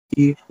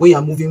okay? When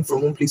you're moving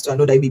from one place to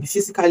another, maybe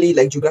physically,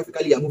 like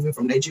geographically, you're moving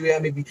from Nigeria,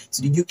 maybe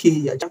to the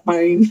UK, you're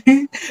Japan,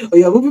 or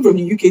you're moving from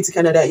the UK to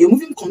Canada, you're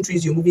moving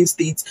countries, you're moving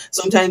states.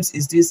 Sometimes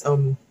it's this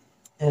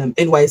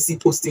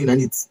NYC posting,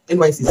 and it's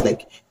NYC is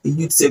like the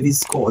youth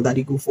service corps that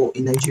they go for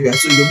in Nigeria.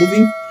 So you're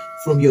moving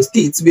from your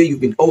states where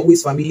you've been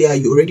always familiar,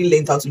 you already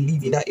learned how to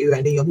live in that area,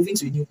 and then you're moving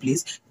to a new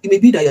place. It may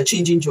be that you're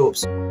changing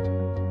jobs.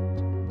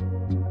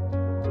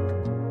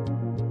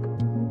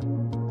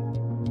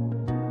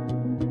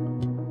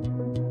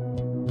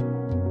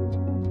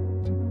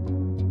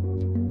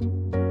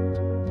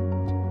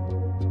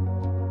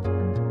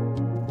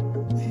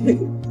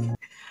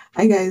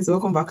 Hi guys,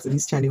 welcome back to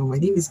this channel. My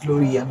name is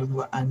Glory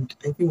and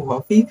I think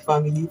about faith,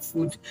 family,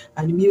 food,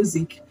 and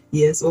music.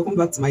 Yes, welcome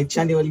back to my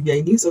channel. If you're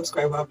a new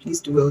subscriber, please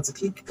do well to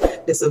click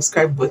the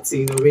subscribe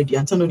button already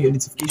and turn on your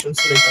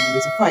notifications so that you can be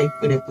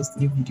notified when I post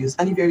new videos.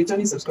 And if you're a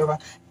returning subscriber,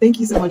 thank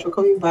you so much for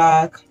coming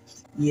back.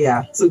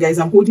 Yeah, so guys,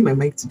 I'm holding my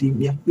mic today.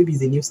 Yeah, maybe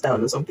it's a new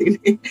style or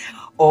something,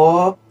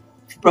 or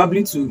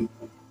probably to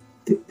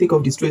take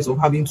off the stress of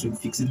having to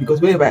fix it,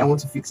 because whenever I want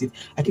to fix it,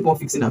 I keep on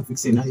fixing and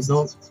fixing and it's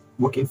not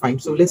working fine.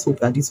 So let's hope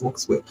that this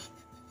works well.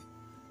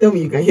 Tell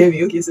me you can hear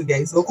me. Okay, so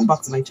guys, welcome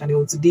back to my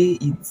channel. Today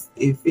it's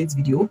a faith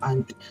video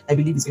and I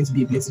believe it's going to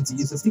be a blessing to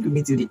you, so stick with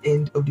me till the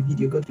end of the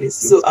video. God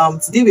bless you. So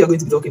today we are going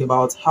to be talking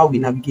about how we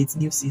navigate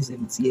new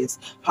seasons. Yes,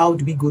 how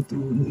do we go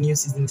through new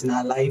seasons in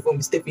our life when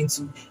we step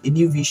into a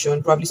new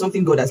vision, probably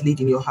something God has laid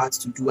in your heart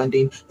to do, and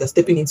then you're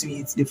stepping into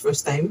it the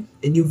first time,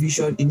 a new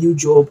vision, a new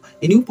job,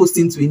 a new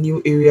posting to a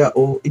new area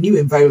or a new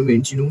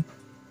environment,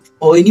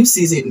 or a new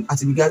season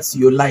as regards to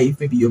your life,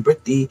 maybe your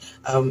birthday.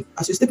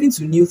 As you're stepping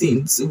into new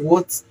things,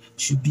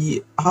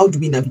 how do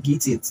we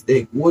navigate it?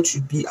 Like, what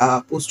should be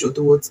our posture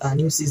towards our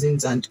new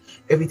seasons and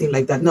everything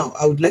like that? Now,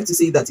 I would like to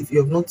say that if you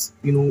have not,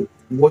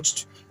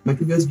 watched my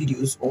previous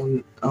videos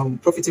on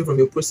profiting from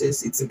your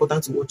process, it's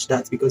important to watch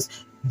that,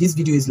 because this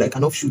video is like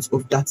an offshoot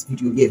of that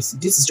video. Yes,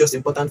 this is just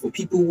important for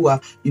people who are,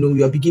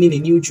 you are beginning a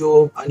new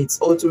job and it's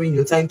altering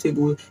your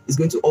timetable. It's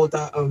going to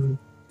alter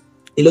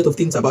a lot of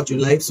things about your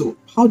life. So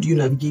how do you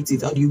navigate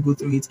it? How do you go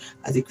through it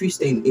as a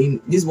Christian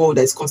in this world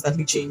that is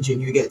constantly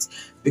changing? You get,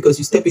 because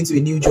you step into a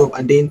new job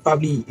and then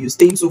probably you're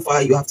staying so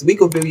far, you have to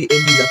wake up very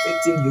early. It's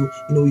affecting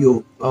you,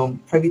 your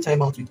private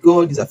time out with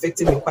God is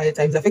affecting your quiet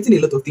time, it's affecting a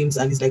lot of things,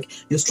 and it's like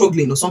you're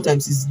struggling, or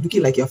sometimes it's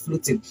looking like you're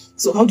floating.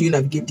 So how do you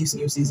navigate these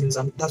new seasons?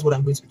 And that's what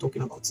I'm going to be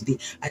talking about today.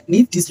 And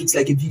if this looks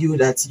like a video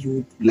that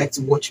you like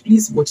to watch,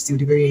 please watch till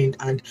the very end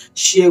and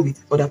share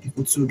with other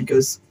people too,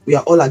 because we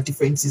are all at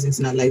different seasons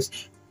in our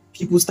lives.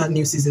 People start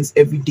new seasons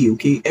every day.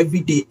 Okay, every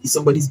day is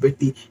somebody's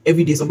birthday.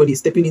 Every day somebody is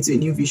stepping into a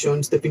new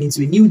vision, stepping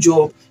into a new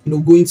job,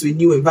 going to a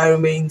new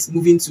environment,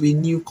 moving to a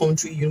new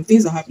country.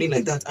 Things are happening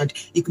like that, and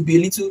it could be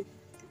a little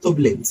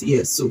turbulent.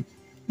 Yes, so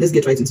let's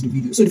get right into the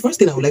video. So the first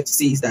thing I would like to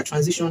say is that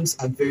transitions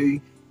are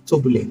very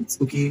turbulent.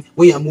 Okay,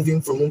 when you're moving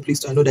from one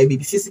place to another,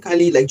 maybe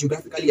physically, like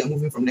geographically, you're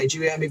moving from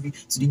Nigeria, maybe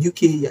to the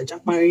UK, you're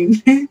Japan,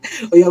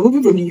 or you're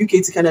moving from the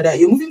UK to Canada,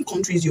 you're moving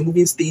countries, you're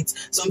moving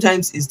states.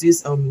 Sometimes it's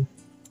this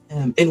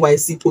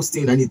NYC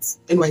posting, and it's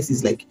NYC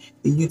is like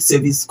the youth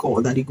service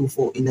corps that they go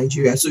for in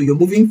Nigeria. So you're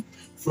moving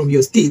from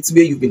your states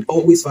where you've been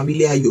always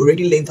familiar, you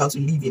already learned how to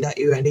live in that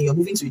area, and then you're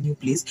moving to a new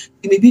place.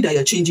 It may be that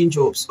you're changing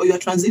jobs or you're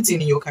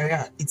transiting in your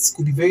career. It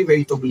could be very,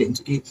 very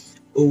turbulent. Okay,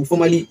 or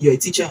formerly you're a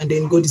teacher and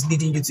then God is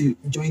leading you to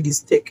join this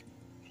tech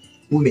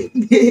woman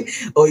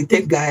or a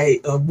tech guy,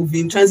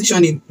 moving,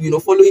 transitioning,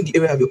 following the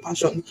area of your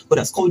passion. God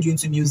has called you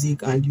into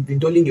music and you've been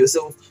dulling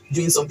yourself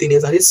doing something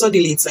else, and then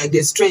suddenly it's like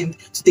there's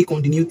strength to take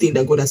on the new thing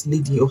that God has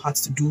laid in your heart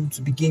to do,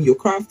 to begin your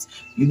craft.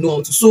 You know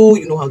how to sew,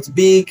 you know how to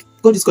bake.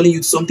 God is calling you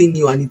to something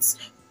new, and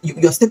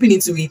you're stepping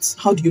into it.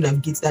 How do you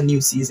navigate that new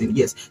season?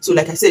 Yes, so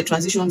like I said,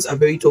 transitions are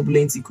very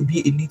turbulent. It could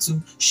be a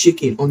little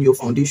shaking on your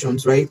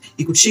foundations, right?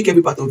 It could shake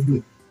every part of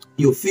you.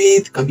 Your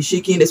faith can be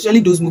shaken,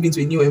 especially those moving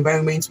to a new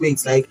environment where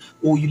it's like,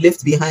 oh, you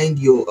left behind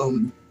your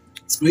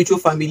spiritual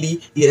family,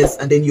 yes,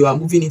 and then you are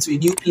moving into a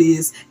new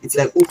place. It's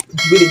like, oh,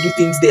 the way they do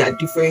things there are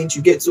different.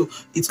 You get, so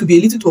it could be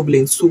a little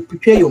turbulent. So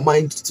prepare your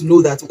mind to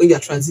know that when you're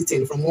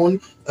transiting from one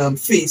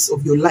phase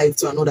of your life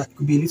to another, it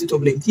could be a little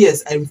turbulent.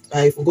 Yes,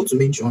 I forgot to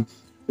mention,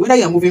 whether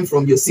you're moving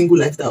from your single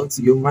lifestyle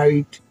to your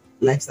married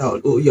lifestyle,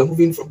 or you're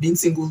moving from being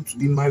single to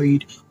being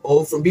married,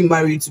 or from being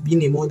married to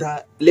being a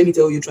mother, let me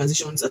tell you,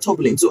 transitions are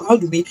turbulent. So how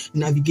do we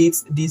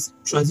navigate this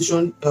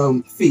transition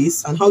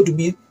phase, and how do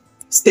we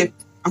step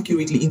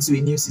accurately into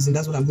a new season?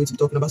 That's what I'm going to be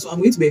talking about. So I'm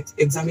going to be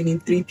examining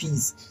 3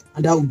 P's,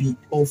 and that will be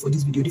all for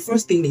this video. The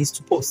first thing is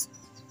to pause.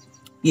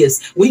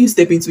 Yes, when you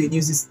step into a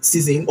new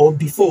season, or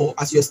before,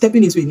 as you're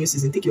stepping into a new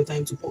season, take your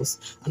time to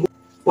pause. And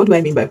what do I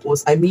mean by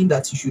pause? I mean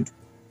that you should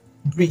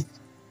breathe.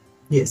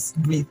 Yes,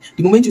 breathe.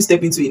 The moment you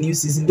step into a new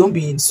season, don't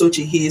be in such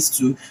a haste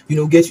to,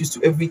 get used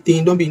to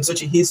everything. Don't be in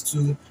such a haste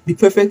to be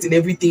perfect in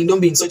everything. Don't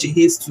be in such a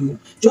haste to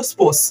just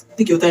pause.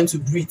 Take your time to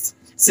breathe.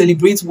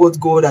 Celebrate what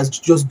God has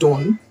just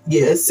done.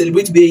 Yes,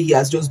 celebrate where He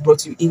has just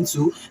brought you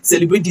into.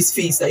 Celebrate this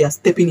phase that you're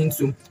stepping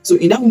into. So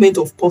in that moment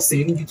of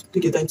pausing, you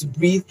take your time to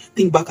breathe.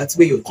 Think back at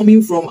where you're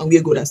coming from and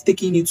where God has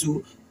taken you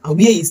to. and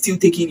where it's still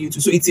taking you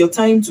to. So it's your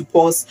time to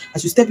pause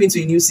as you step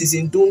into a new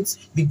season. Don't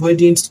be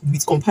burdened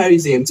with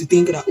comparison to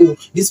think that, oh,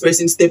 this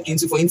person stepped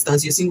into, for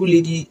instance, you're a single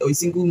lady or a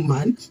single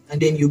man,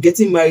 and then you're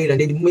getting married,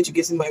 and then the moment you're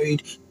getting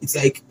married, it's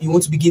like you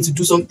want to begin to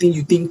do something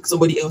you think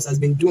somebody else has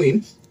been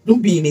doing.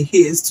 Don't be in a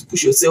haste to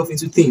push yourself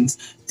into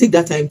things. Take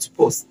that time to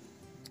pause.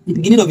 The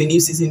beginning of a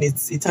new season,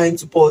 it's a time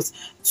to pause,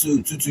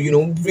 to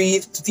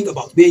breathe, to think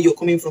about where you're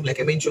coming from, like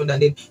I mentioned,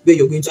 and then where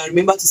you're going to. And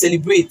remember to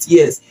celebrate.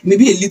 Yes,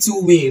 maybe a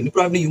little win.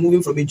 Probably you're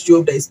moving from a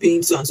job that is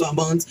paying so and so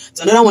amount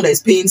to another one that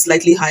is paying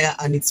slightly higher,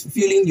 and it's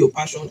fulfilling your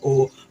passion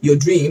or your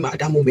dream at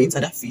that moment,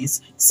 at that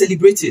phase.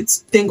 Celebrate it.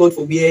 Thank God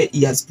for where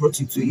He has brought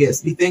you to.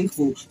 Yes, be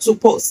thankful. So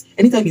pause.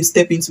 Anytime you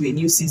step into a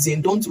new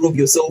season, don't rob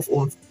yourself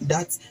of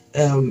that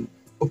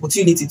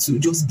opportunity to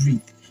just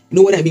breathe. You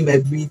know what I mean by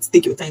breathe?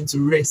 Take your time to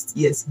rest.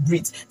 Yes,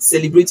 breathe.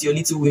 Celebrate your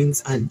little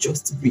wins and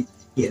just breathe.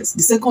 Yes.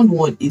 The second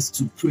one is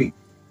to pray.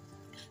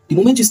 The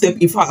moment you step,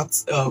 in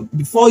fact,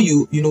 before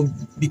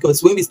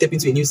because when we step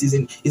into a new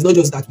season, it's not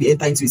just that we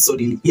enter into it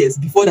suddenly. Yes,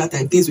 before that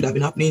time, things would have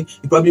been happening.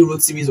 You probably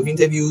wrote series of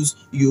interviews.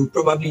 You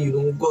probably,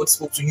 God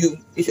spoke to you.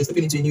 If you're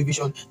stepping into a new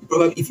vision, you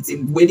probably, if it's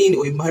a wedding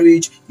or a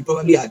marriage, you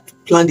probably had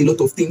planned a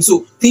lot of things.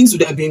 So things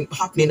would have been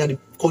happening and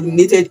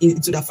culminated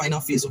into that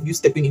final phase of you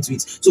stepping into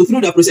it. So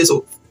through that process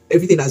of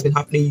everything that's been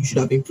happening, you should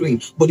have been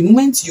praying. But the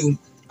moment you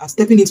are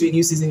stepping into a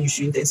new season, you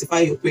should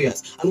intensify your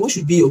prayers. And what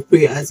should be your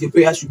prayers? Your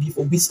prayers should be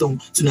for wisdom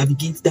to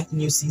navigate that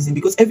new season,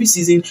 because every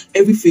season,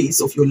 every phase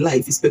of your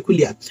life is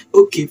peculiar.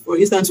 Okay, for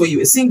instance, when you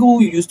were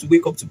single, you used to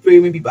wake up to pray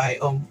maybe by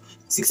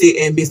 6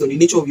 a.m. based on the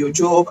nature of your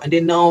job, and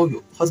then now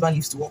your husband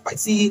leaves to work by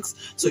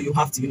 6, so you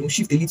have to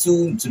shift a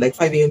little to like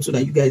 5 a.m. so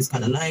that you guys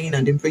can align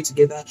and then pray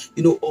together,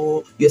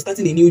 or you're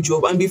starting a new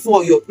job, and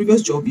before, your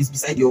previous job is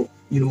beside your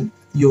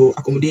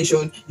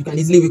accommodation. You can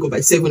easily wake up by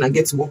 7 and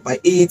get to work by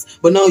 8,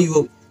 but now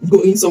you're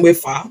going somewhere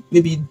far.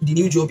 Maybe the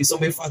new job is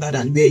somewhere farther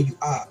than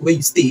where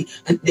you stay,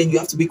 and then you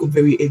have to wake up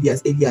very early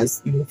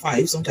as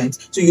 5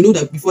 sometimes. So you know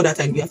that before that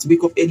time you have to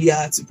wake up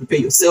earlier to prepare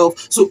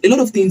yourself. So a lot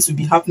of things will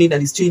be happening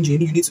that is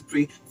changing. You need to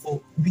pray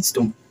for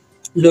wisdom.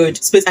 Lord,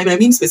 I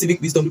mean specific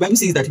wisdom. The Bible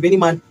says that if any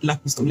man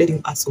lack wisdom, let him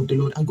ask of the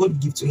Lord, and God will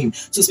give to him.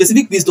 So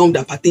specific wisdom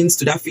that pertains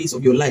to that phase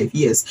of your life.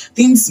 Yes,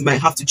 things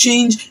might have to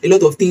change. A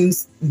lot of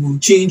things will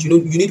change. You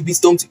need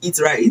wisdom to eat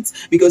right,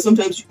 because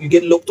sometimes you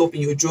get locked up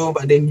in your job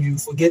and then you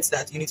forget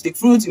that you need to take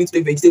fruits, you need to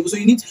take vegetables. So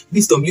you need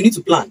wisdom. You need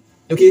to plan.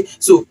 Okay,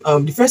 so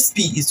the first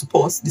P is to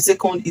pause. The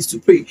second is to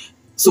pray.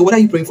 So what are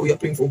you praying for? You are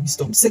praying for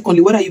wisdom.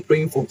 Secondly, what are you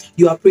praying for?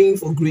 You are praying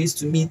for grace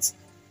to meet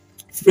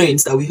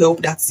friends that will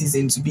help that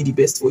season to be the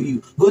best for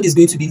you. God is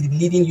going to be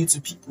leading you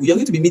to people. You're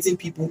going to be meeting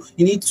people.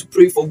 You need to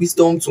pray for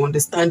wisdom to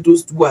understand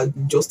those who are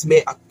just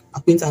mere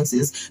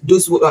acquaintances,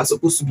 those who are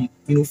supposed to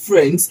be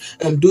friends,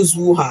 and those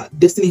who are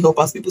destiny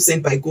helpers, people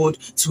sent by God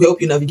to help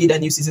you navigate that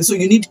new season. So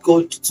you need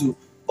God to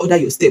order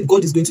your step.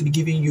 God is going to be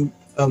giving you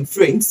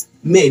friends,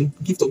 men,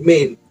 gift of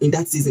men in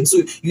that season. So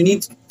you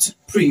need to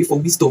pray for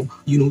wisdom,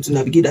 to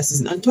navigate that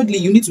season. And thirdly,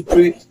 you need to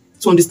pray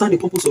to understand the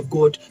purpose of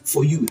God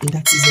for you in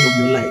that season of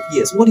your life.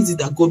 Yes, what is it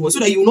that God wants, so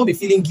that you will not be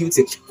feeling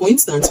guilty. For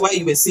instance, while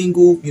you were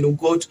single,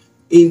 God,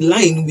 in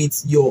line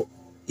with your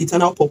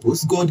eternal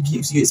purpose, God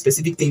gives you a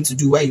specific thing to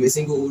do while you were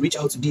single. Reach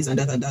out to this and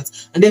that and that,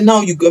 and then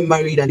now you get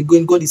married and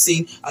God is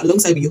saying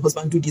alongside with your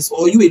husband, do this,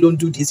 or you alone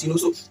do this,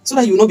 so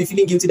that you will not be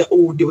feeling guilty that,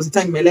 oh, there was a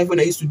time in my life when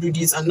I used to do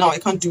this and now I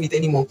can't do it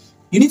anymore.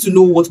 You need to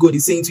know what God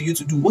is saying to you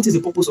to do. What is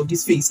the purpose of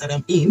this phase that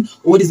I'm in?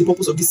 Or what is the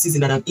purpose of this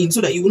season that I'm in? So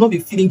that you will not be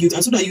feeling guilty,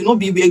 and so that you will not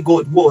be where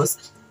God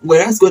was,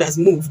 whereas God has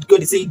moved.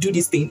 God is saying, do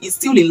this thing. It's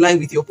still in line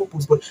with your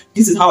purpose, but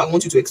this is how I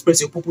want you to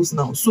express your purpose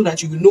now, so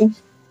that you will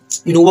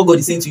know what God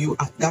is saying to you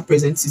at that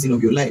present season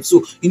of your life.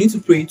 So you need to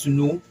pray to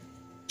know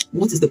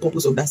what is the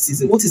purpose of that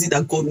season. What is it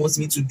that God wants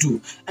me to do?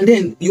 And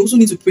then you also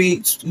need to pray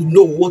to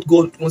know what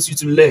God wants you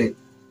to learn.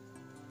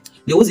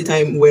 There was a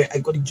time where I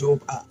got a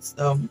job as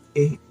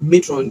a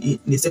matron in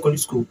a secondary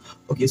school.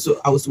 Okay, so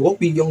I was to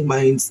work with young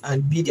minds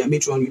and be their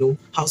matron,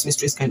 house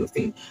mistress kind of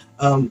thing.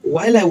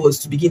 While I was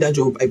to begin that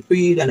job, I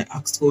prayed and I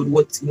asked God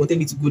what He wanted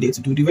me to go there to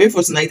do. The very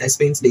first night I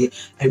spent there,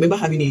 I remember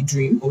having a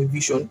dream or a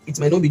vision. It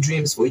might not be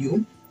dreams for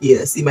you.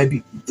 Yes, it might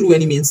be through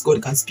any means.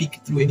 God can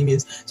speak through any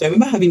means. So I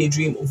remember having a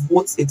dream of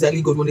what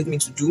exactly God wanted me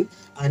to do,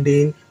 and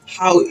then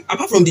how,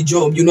 apart from the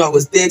job, I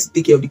was there to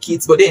take care of the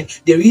kids, but then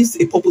there is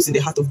a purpose in the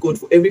heart of God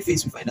for every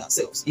phase we find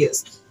ourselves.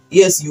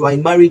 Yes, you are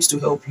in marriage to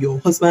help your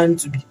husband,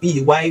 to be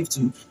a wife,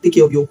 to take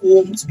care of your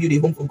home, to build a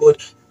home for God.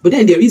 But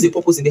then there is a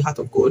purpose in the heart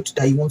of God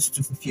that He wants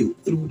to fulfill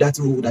through that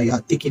role that you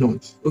are taking on.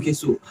 Okay,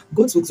 so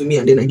God spoke to me,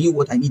 and then I knew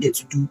what I needed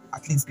to do,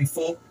 at least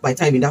before my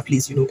time in that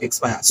place,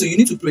 expire. So you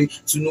need to pray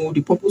to know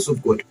the purpose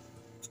of God,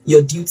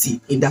 your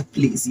duty in that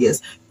place.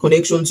 Yes,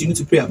 connections, you need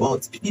to pray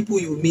about people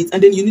you meet,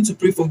 and then you need to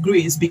pray for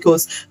grace,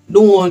 because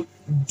no one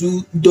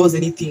does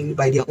anything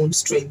by their own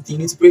strength. You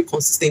need to pray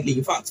consistently,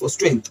 in fact, for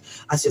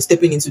strength as you're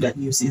stepping into that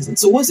new season.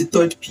 So what's the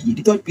third P?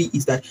 The third P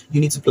is that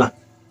you need to plan.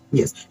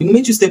 Yes, the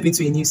moment you step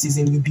into a new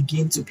season, you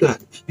begin to plan.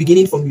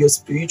 Beginning from your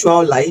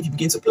spiritual life, you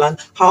begin to plan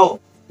how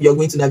you're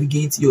going to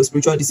navigate your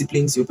spiritual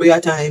disciplines, your prayer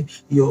time,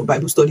 your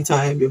Bible study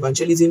time, your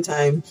evangelism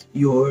time,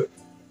 your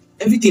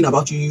everything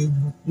about you.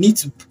 You need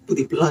to put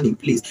a plan in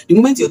place. The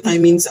moment your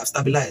timings have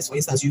stabilized, for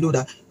instance, you know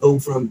that, oh,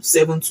 from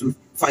 7 to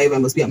 5 I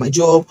must be at my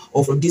job,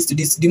 or from this to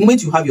this. The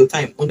moment you have your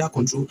time under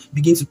control,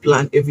 begin to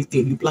plan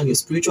everything. You plan your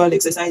spiritual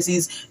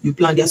exercises, you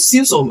plan. There's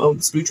still some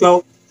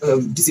spiritual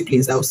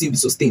disciplines that will still be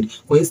sustained.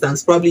 For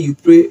instance, probably you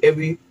pray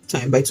every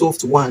time by 12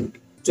 to 1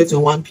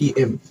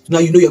 p.m. Now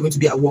you know you're going to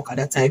be at work at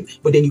that time,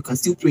 but then you can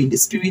still pray in the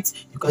spirit.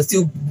 You can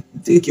still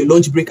take your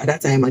lunch break at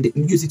that time and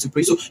use it to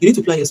pray. So you need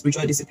to plan your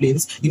spiritual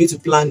disciplines. You need to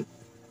plan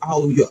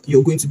how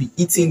you're going to be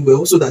eating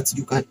well, so that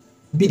you can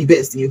be the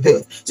best in your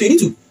health. So you need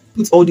to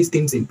put all these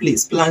things in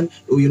place. Plan,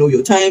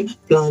 your time,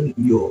 plan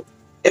your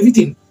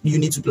everything you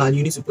need to plan.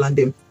 You need to plan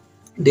them.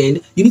 Then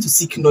you need to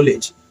seek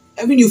knowledge.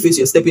 Every new phase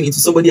you're stepping into,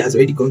 somebody has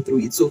already gone through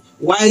it. So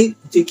why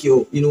take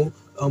your,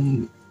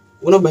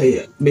 one of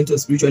my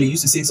mentors spiritually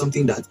used to say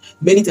something that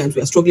many times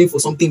we are struggling for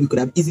something we could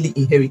have easily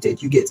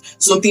inherited. You get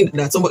something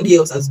that somebody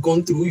else has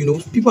gone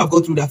through. People have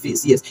gone through that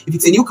phase. Yes, if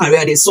it's a new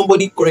career, there's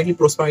somebody currently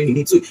prospering in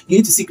it. So you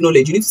need to seek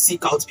knowledge. You need to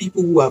seek out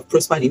people who have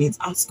prospered in it.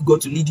 Ask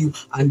God to lead you,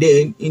 and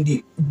then in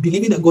the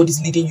believing that God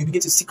is leading you,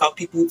 begin to seek out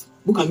people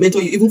who can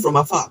mentor you even from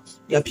afar.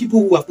 There are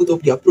people who have put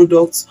up their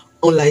products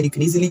online. You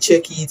can easily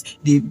check it.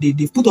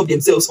 They've put up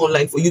themselves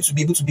online for you to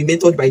be able to be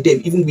mentored by them,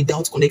 even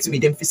without connecting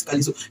with them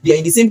physically. So they are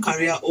in the same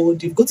career, or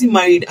they've gotten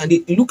married and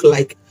they look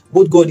like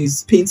what God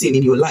is painting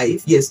in your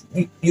life. Yes,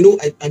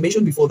 I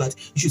mentioned before that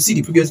you should see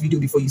the previous video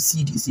before you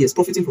see this. Yes,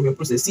 profiting from your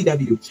process. See that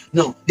video.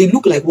 Now they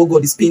look like what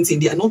God is painting.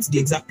 They are not the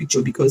exact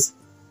picture, because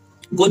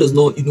God does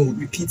not,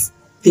 repeat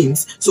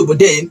things. So, but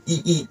then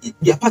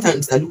there are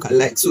patterns that look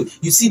alike. So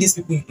you see these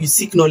people, you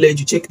seek knowledge,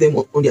 you check them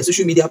on their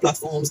social media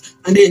platforms,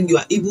 and then you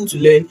are able to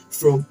learn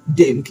from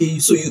them. Okay,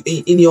 so you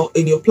in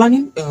your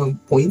planning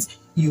point,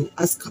 you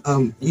ask,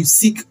 you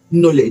seek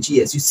knowledge.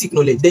 Yes, you seek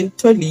knowledge. Then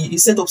thirdly, you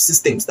set up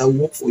systems that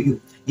work for you.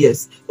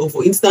 Yes, or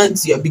for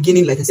instance, you are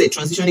beginning, like I said,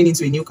 transitioning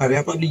into a new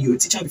career. Probably you were a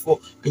teacher before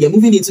and you're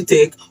moving into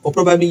tech, or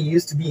probably you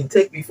used to be in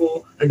tech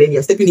before and then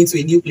you're stepping into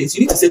a new place.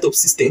 You need to set up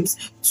systems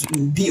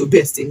to be your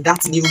best in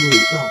that new role.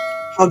 Now,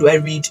 how do I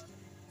read?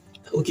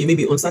 Okay,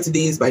 maybe on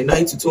Saturdays by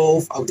 9 to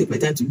 12, I'll take my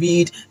time to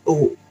read.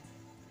 Oh,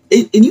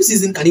 a new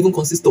season can even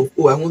consist of,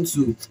 I want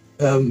to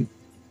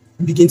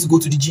begin to go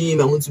to the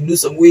gym, I want to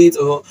lose some weight,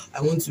 or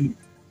I want to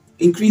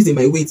increase in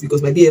my weight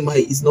because my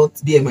BMI is not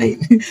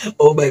BMI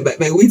or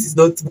my weight is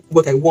not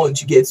what I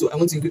want. You get, so I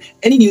want to increase.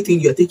 Any new thing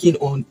you're taking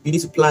on, you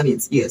need to plan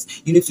it.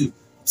 Yes, you need to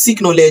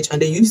seek knowledge,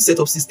 and then you need to set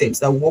up systems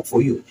that work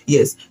for you.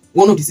 Yes,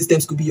 one of the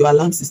systems could be your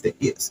alarm system.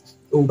 Yes,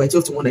 oh, by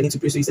 12 to 1 I need to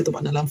pray, so you set up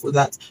an alarm for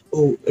that.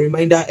 Oh, a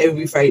reminder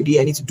every Friday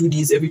I need to do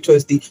this, every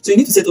Thursday. So you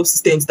need to set up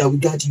systems that will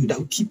guide you, that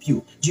will keep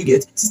you. Do you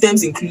get?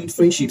 Systems include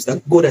friendships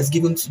that God has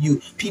given to you,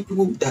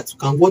 people that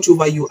can watch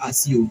over you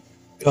as you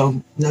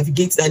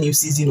navigate that new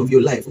season of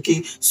your life.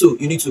 Okay, so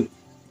you need to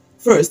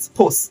first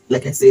pause,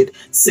 like I said.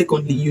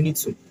 Secondly, you need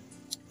to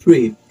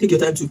pray. Take your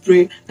time to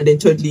pray. And then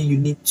thirdly, you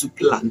need to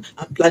plan.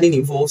 And planning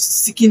involves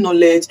seeking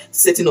knowledge,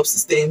 setting up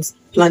systems,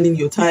 planning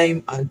your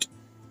time, and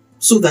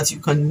so that you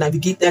can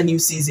navigate that new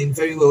season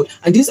very well.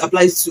 And this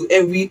applies to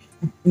every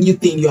new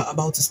thing you're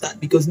about to start,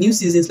 because new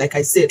seasons, like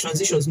I said,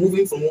 transitions,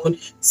 moving from one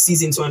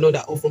season to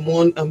another, or from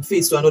one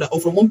phase to another, or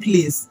from one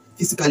place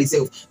physically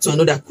self to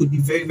another, could be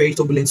very, very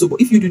turbulent. So, but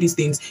if you do these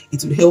things,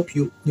 it will help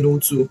you,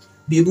 to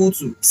be able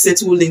to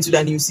settle into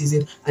that new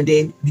season and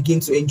then begin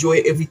to enjoy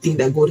everything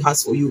that God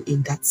has for you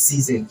in that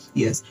season.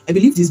 Yes, I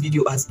believe this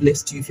video has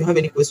blessed you. If you have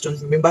any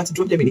questions, remember to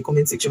drop them in the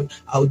comment section.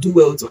 I'll do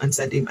well to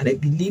answer them, and I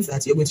believe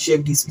that you're going to share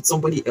this with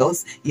somebody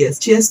else. Yes,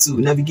 cheers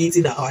to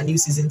navigating our new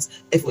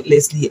seasons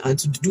effortlessly and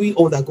to doing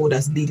all that God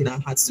has laid in our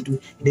hearts to do,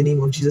 in the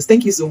name of Jesus.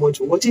 Thank you so much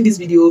for watching this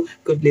video.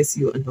 God bless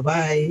you, and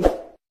bye-bye.